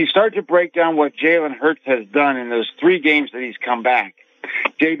when you start to break down what Jalen Hurts has done in those 3 games that he's come back,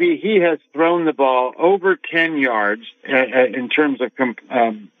 JB, he has thrown the ball over 10 yards in terms of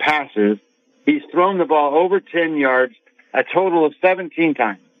passes. He's thrown the ball over 10 yards a total of 17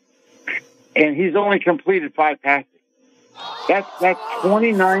 times. And he's only completed 5 passes. That's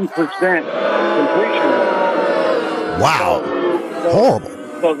 29% completion. Wow. Horrible.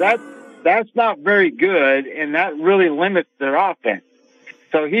 So that's not very good, and that really limits their offense.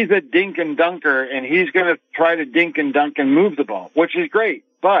 So he's a dink and dunker, and he's going to try to dink and dunk and move the ball, which is great.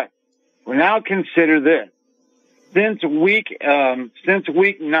 But we now consider this. Since week 9,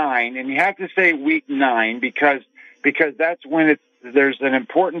 and you have to say week 9 because that's when there's an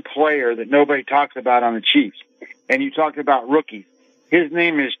important player that nobody talks about on the Chiefs. And you talk about rookies. His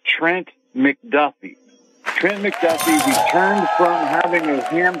name is Trent McDuffie. Trent McDuffie returned from having a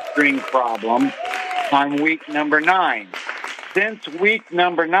hamstring problem on week number 9. Since week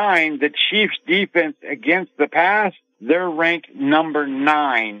number 9, the Chiefs' defense against the pass, they're ranked number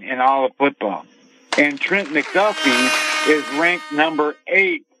 9 in all of football. And Trent McDuffie is ranked number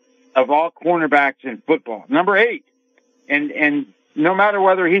 8 of all cornerbacks in football. Number 8. And no matter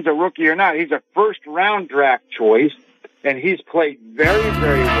whether he's a rookie or not, he's a first-round draft choice, and he's played very,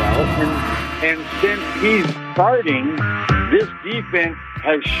 very well. And since he's starting, this defense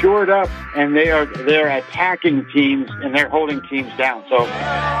has shored up, and they're attacking teams and they're holding teams down. So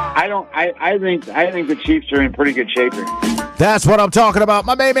I think the Chiefs are in pretty good shape here. That's what I'm talking about.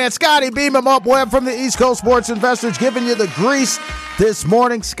 My main man, Scotty, beam him up, Webb from the East Coast Sports Investors, giving you the grease this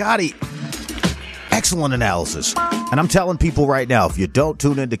morning. Scotty, excellent analysis. And I'm telling people right now, if you don't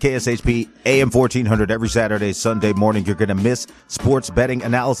tune into KSHP AM 1400 every Saturday, Sunday morning, you're going to miss sports betting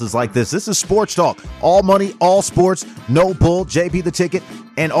analysis like this. This is Sports Talk. All money, all sports, no bull. JB the Ticket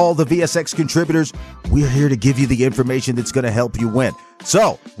and all the VSX contributors. We're here to give you the information that's going to help you win.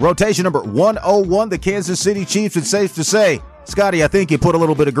 So, rotation number 101, the Kansas City Chiefs. It's safe to say, Scotty, I think you put a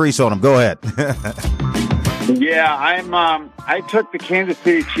little bit of grease on them. Go ahead. Yeah, I took the Kansas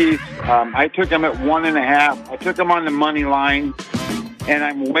City Chiefs. I took them at 1.5. I took them on the money line, and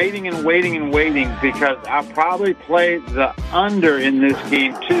I'm waiting because I'll probably play the under in this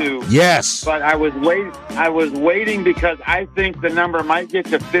game too. Yes. But I was waiting because I think the number might get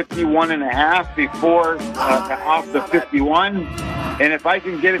to 51.5 before off the 51. And if I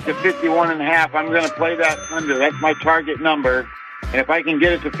can get it to 51.5, I'm going to play that under. That's my target number. And if I can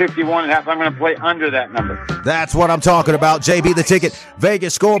get it to 51.5, I'm going to play under that number. That's what I'm talking about. JB the Ticket,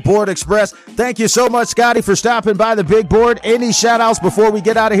 Vegas Scoreboard Express. Thank you so much, Scotty, for stopping by the big board. Any shout-outs before we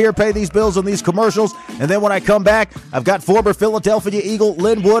get out of here, pay these bills on these commercials? And then when I come back, I've got former Philadelphia Eagle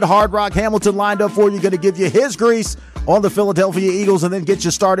Linwood Hard Rock Hamilton lined up for you. Going to give you his grease on the Philadelphia Eagles and then get you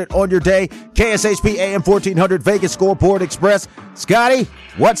started on your day. KSHP AM 1400 Vegas Scoreboard Express. Scotty,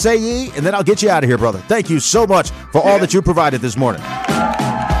 what say ye? And then I'll get you out of here, brother. Thank you so much for all that you provided this morning.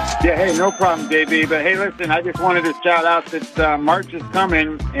 Yeah, hey, no problem, JB. But hey, listen, I just wanted to shout out that March is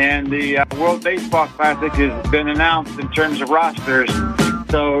coming, and the World Baseball Classic has been announced in terms of rosters.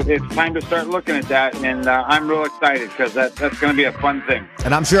 So it's time to start looking at that, and I'm real excited because that's going to be a fun thing.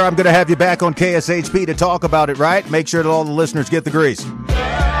 And I'm sure I'm going to have you back on KSHP to talk about it, right? Make sure that all the listeners get the grease.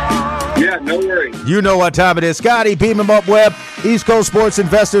 Yeah, no worries. You know what time it is. Scotty, beam him up, Webb. East Coast Sports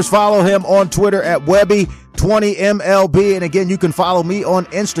Investors. Follow him on Twitter at Webby20MLB. And again, you can follow me on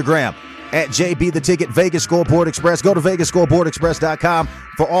Instagram at JB the Ticket, Vegas Scoreboard Express. Go to VegasScoreboardExpress.com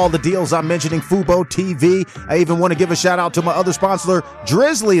for all the deals I'm mentioning. Fubo TV. I even want to give a shout out to my other sponsor,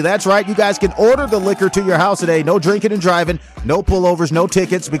 Drizzly. That's right. You guys can order the liquor to your house today. No drinking and driving, no pullovers, no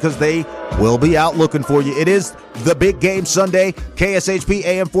tickets, because they will be out looking for you. It is the big game Sunday, KSHP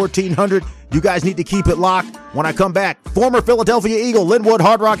AM 1400. You guys need to keep it locked. When I come back, former Philadelphia Eagle, Linwood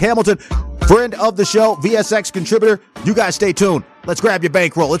Hard Rock Hamilton, friend of the show, VSX contributor. You guys stay tuned. Let's grab your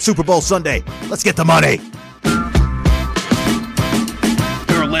bankroll. It's Super Bowl Sunday. Let's get the money.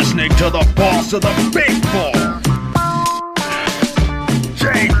 You're listening to the boss of the big ball,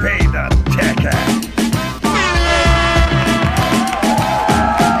 JB the Ticket.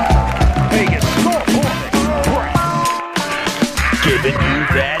 Vegas Scoreboard Express, giving you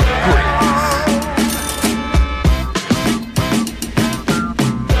that grease.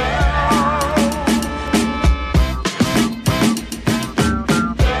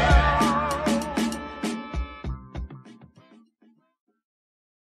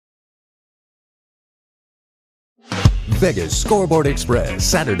 Vegas Scoreboard Express,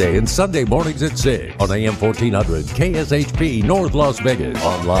 Saturday and Sunday mornings at 6 on AM 1400 KSHP North Las Vegas.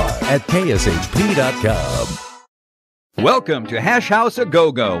 Online at kshp.com. Welcome to Hash House A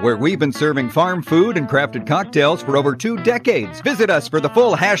Go-Go, where we've been serving farm food and crafted cocktails for over 2 decades. Visit us for the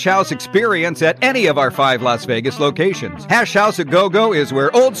full Hash House experience at any of our 5 Las Vegas locations. Hash House A Go-Go is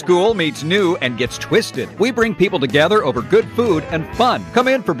where old school meets new and gets twisted. We bring people together over good food and fun. Come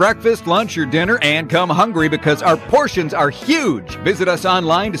in for breakfast, lunch, or dinner, and come hungry because our portions are huge. Visit us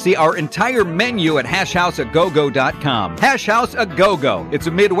online to see our entire menu at hashhouseagogo.com. Hash House A Go-Go. It's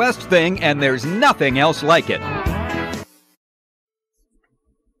a Midwest thing, and there's nothing else like it.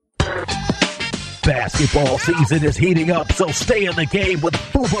 Basketball season is heating up, so stay in the game with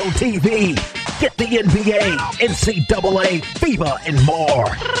Fubo TV. Get the NBA, NCAA, FIBA, and more.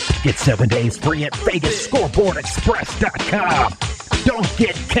 Get 7 days free at VegasScoreboardExpress.com. Don't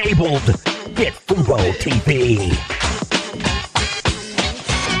get cabled. Get Fubo TV.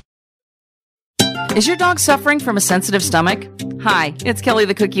 Is your dog suffering from a sensitive stomach? Hi, it's Kelly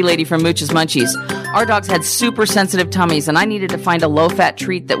the Cookie Lady from Mooch's Munchies. Our dogs had super sensitive tummies, and I needed to find a low-fat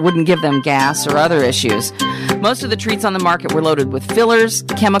treat that wouldn't give them gas or other issues. Most of the treats on the market were loaded with fillers,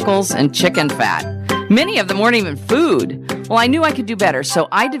 chemicals, and chicken fat. Many of them weren't even food. Well, I knew I could do better, so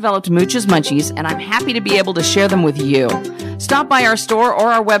I developed Mooch's Munchies, and I'm happy to be able to share them with you. Stop by our store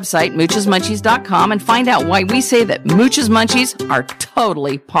or our website, moochesmunchies.com, and find out why we say that Mooch's Munchies are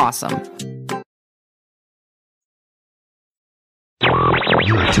totally pawsome.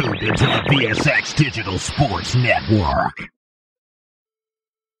 You're tuned into the VSX Digital Sports Network.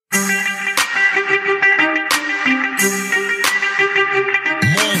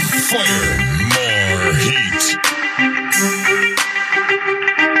 More fire, more heat.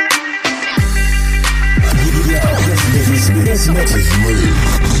 This mix is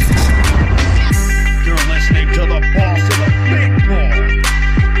moved. You're listening to the boss of the big ball.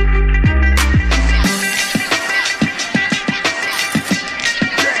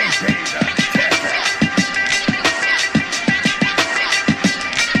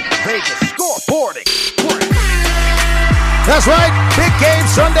 That's right. Big Game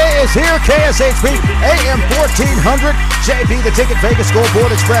Sunday is here. KSHP AM 1400. JB, the Ticket, Vegas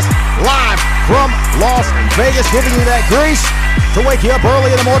Scoreboard Express, live from Las Vegas, giving you that grease to wake you up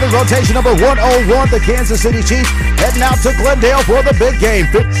early in the morning. Rotation number 101, the Kansas City Chiefs heading out to Glendale for the big game.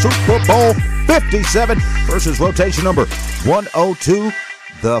 Super Bowl 57 versus rotation number 102,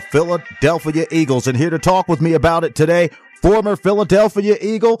 the Philadelphia Eagles. And here to talk with me about it today, former Philadelphia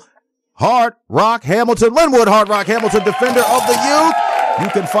Eagle, Hard Rock Hamilton, Linwood Hard Rock Hamilton, defender of the youth. You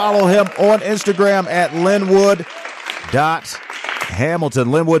can follow him on Instagram at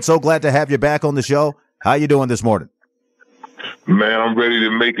Linwood.Hamilton. Linwood, so glad to have you back on the show. How you doing this morning? Man, I'm ready to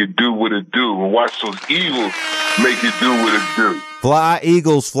make it do what it do and watch those Eagles make it do what it do. Fly,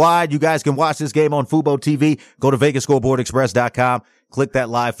 Eagles, fly. You guys can watch this game on Fubo TV. Go to VegasScoreboardExpress.com, click that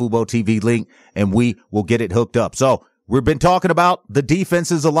live Fubo TV link, and we will get it hooked up. So, we've been talking about the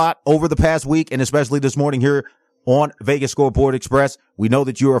defenses a lot over the past week, and especially this morning here on Vegas Scoreboard Express. We know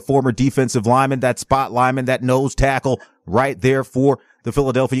that you're a former defensive lineman, that spot lineman, that nose tackle right there for the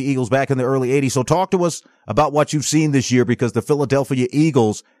Philadelphia Eagles back in the early 80s. So talk to us about what you've seen this year, because the Philadelphia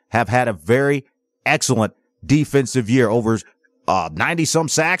Eagles have had a very excellent defensive year, over 90-some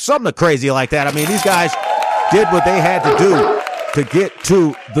sacks, something crazy like that. I mean, these guys did what they had to do to get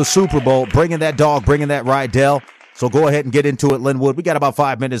to the Super Bowl, bringing that dog, bringing that Rydell. So go ahead and get into it, Linwood. We got about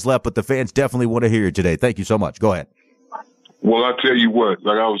 5 minutes left, but the fans definitely want to hear you today. Thank you so much. Go ahead. Well, I tell you what,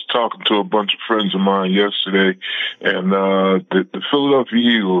 like I was talking to a bunch of friends of mine yesterday, and the Philadelphia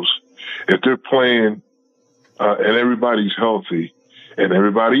Eagles, if they're playing and everybody's healthy, and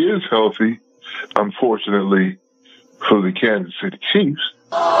everybody is healthy, unfortunately for the Kansas City Chiefs,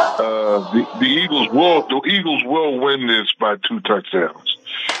 the Eagles will win this by 2 touchdowns.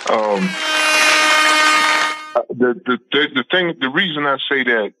 The reason I say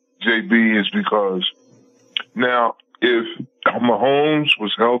that, JB, is because now if Mahomes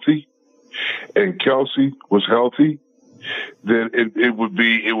was healthy and Kelsey was healthy, then it would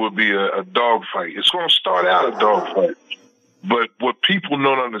be a dogfight. It's going to start out a dogfight. But what people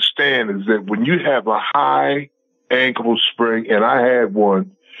don't understand is that when you have a high ankle sprain, and I had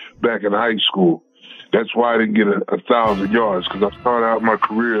one back in high school, that's why I didn't get 1,000 yards, because I started out my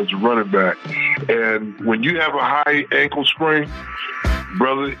career as a running back. And when you have a high ankle sprain,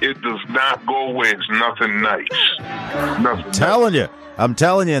 brother, it does not go away. It's nothing nice. Nothing. I'm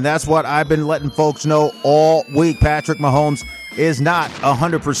telling you, and that's what I've been letting folks know all week. Patrick Mahomes is not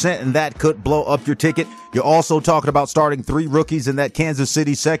 100%, and that could blow up your ticket. You're also talking about starting 3 rookies in that Kansas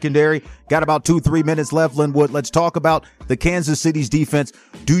City secondary. Got about 2-3 minutes left, Linwood. Let's talk about the Kansas City's defense.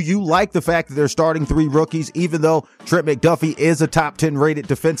 Do you like the fact that they're starting 3 rookies, even though Trent McDuffie is a top 10 rated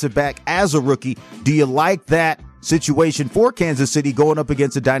defensive back as a rookie? Do you like that situation for Kansas City going up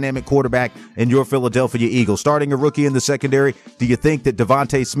against a dynamic quarterback in your Philadelphia Eagles? Starting a rookie in the secondary, do you think that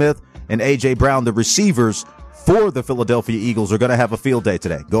Devontae Smith and A.J. Brown, the receivers for the Philadelphia Eagles, are going to have a field day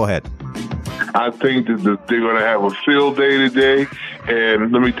today? Go ahead. I think that they're going to have a field day today,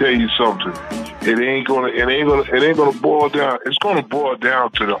 and let me tell you something. It ain't going to boil down. It's going to boil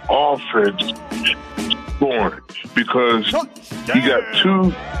down to the offense scoring, because you got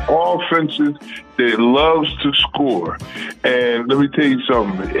 2 offenses that loves to score. And let me tell you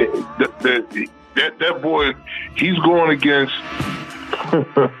something. That boy, he's going against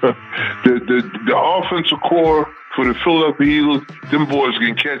the offensive core for the Philadelphia Eagles. Them boys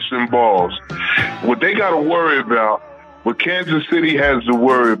can catch them balls. What they got to worry about, what Kansas City has to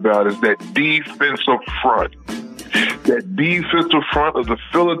worry about, is that defensive front. That defensive front of the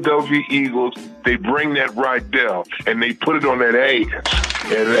Philadelphia Eagles, they bring that right down and they put it on that ass.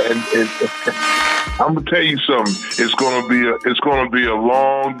 And I'm gonna tell you something. It's gonna be a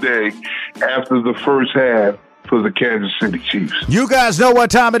long day after the first half for the Kansas City Chiefs. You guys know what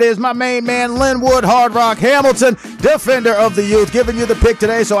time it is. My main man, Linwood Hard Rock Hamilton, defender of the youth, giving you the pick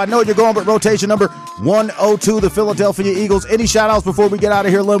today. So I know you're going with rotation number 102, the Philadelphia Eagles. Any shout-outs before we get out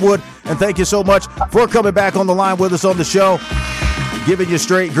of here, Linwood? And thank you so much for coming back on the line with us on the show, giving you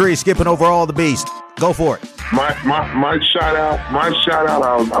straight grease, skipping over all the beast. Go for it. My shout out. I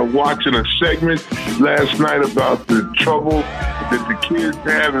was watching a segment last night about the trouble that the kids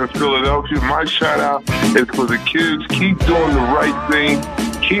have in Philadelphia. My shout out is for the kids. Keep doing the right thing.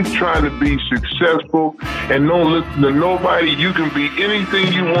 Keep trying to be successful, and don't listen to nobody. You can be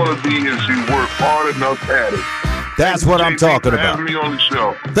anything you want to be if you work hard enough at it. That's what I'm talking about. Me on the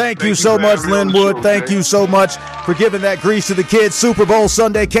show. Thank you so much, Linwood. Thank you so much for giving that grease to the kids. Super Bowl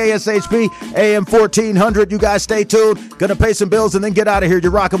Sunday, KSHP, AM 1400. You guys stay tuned. Gonna pay some bills and then get out of here.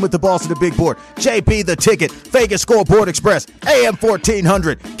 You're rocking with the boss of the big board. JP the Ticket, Vegas Scoreboard Express, AM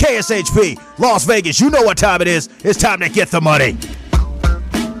 1400, KSHP, Las Vegas. You know what time it is. It's time to get the money.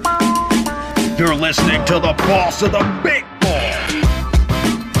 You're listening to the boss of the big board,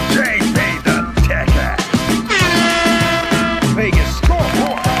 JP the Ticket. Vegas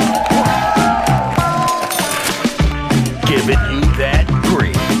Scoreboard. Giving you that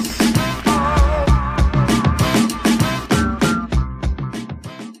grease.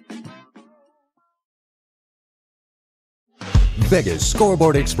 Vegas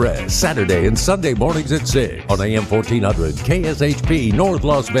Scoreboard Express, Saturday and Sunday mornings at 6 on AM 1400 KSHP North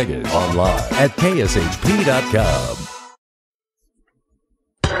Las Vegas. Online at kshp.com.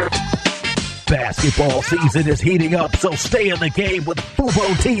 Basketball season is heating up, so stay in the game with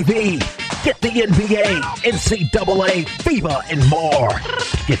Fubo TV. Get the NBA, NCAA, FIBA, and more.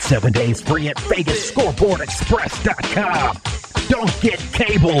 Get 7 days free at VegasScoreboardExpress.com. Don't get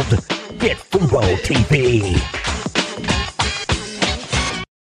cabled. Get Fubo TV.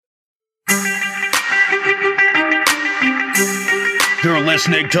 You're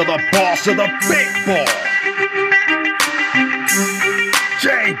listening to the boss of the big board,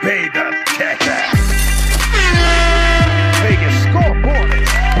 JP the Ticket. Vegas Scoreboard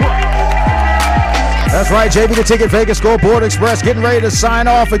Express. That's right, JP the Ticket, Vegas Scoreboard Express, getting ready to sign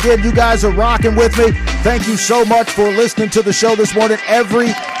off. Again, you guys are rocking with me. Thank you so much for listening to the show this morning.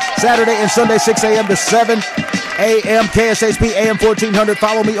 Every Saturday and Sunday, 6 a.m. to 7 a.m. KSHP AM 1400.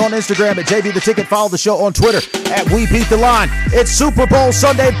 Follow me on Instagram at JP the Ticket. Follow the show on Twitter at We Beat the Line. It's Super Bowl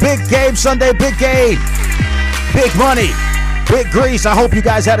Sunday, big game Sunday, big game, big money, big grease. I hope you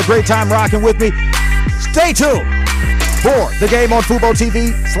guys had a great time rocking with me. Stay tuned for the game on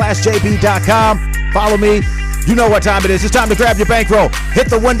FuboTV/JB.com. Follow me. You know what time it is. It's time to grab your bankroll, hit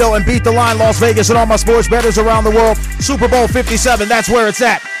the window, and beat the line. Las Vegas and all my sports bettors around the world. Super Bowl 57, that's where it's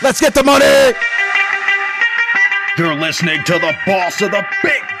at. Let's get the money. You're listening to the boss of the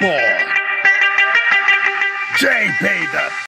big board, JP the